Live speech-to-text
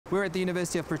We're at the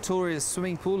University of Pretoria's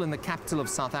swimming pool in the capital of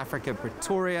South Africa,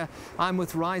 Pretoria. I'm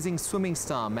with rising swimming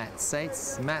star Matt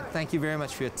Sates. Matt, thank you very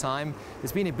much for your time.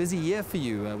 It's been a busy year for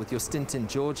you with your stint in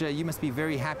Georgia. You must be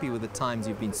very happy with the times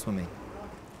you've been swimming.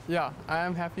 Yeah, I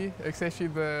am happy, especially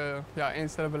the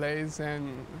NCAAs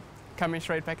and coming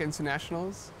straight back into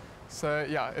nationals. So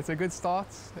yeah, it's a good start.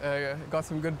 Got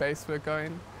some good base work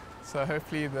going. So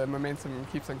hopefully the momentum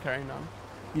keeps on carrying on.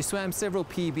 You swam several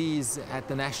PBs at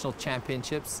the national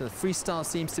championships. Freestyle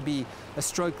seems to be a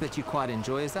stroke that you quite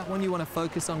enjoy. Is that one you want to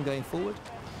focus on going forward?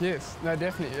 Yes, no,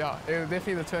 definitely, yeah.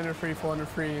 Definitely the 200 free, 400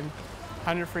 free, and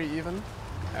 100 free even.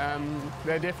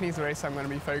 They're definitely the race I'm going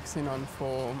to be focusing on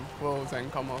for Worlds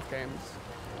and Commonwealth Games.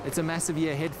 It's a massive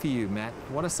year ahead for you, Matt.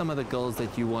 What are some of the goals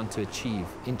that you want to achieve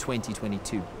in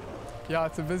 2022? Yeah,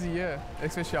 it's a busy year,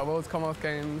 especially our Worlds, Commonwealth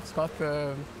Games, got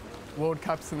the World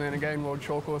Cups and then again World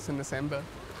Short Course in December.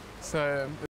 So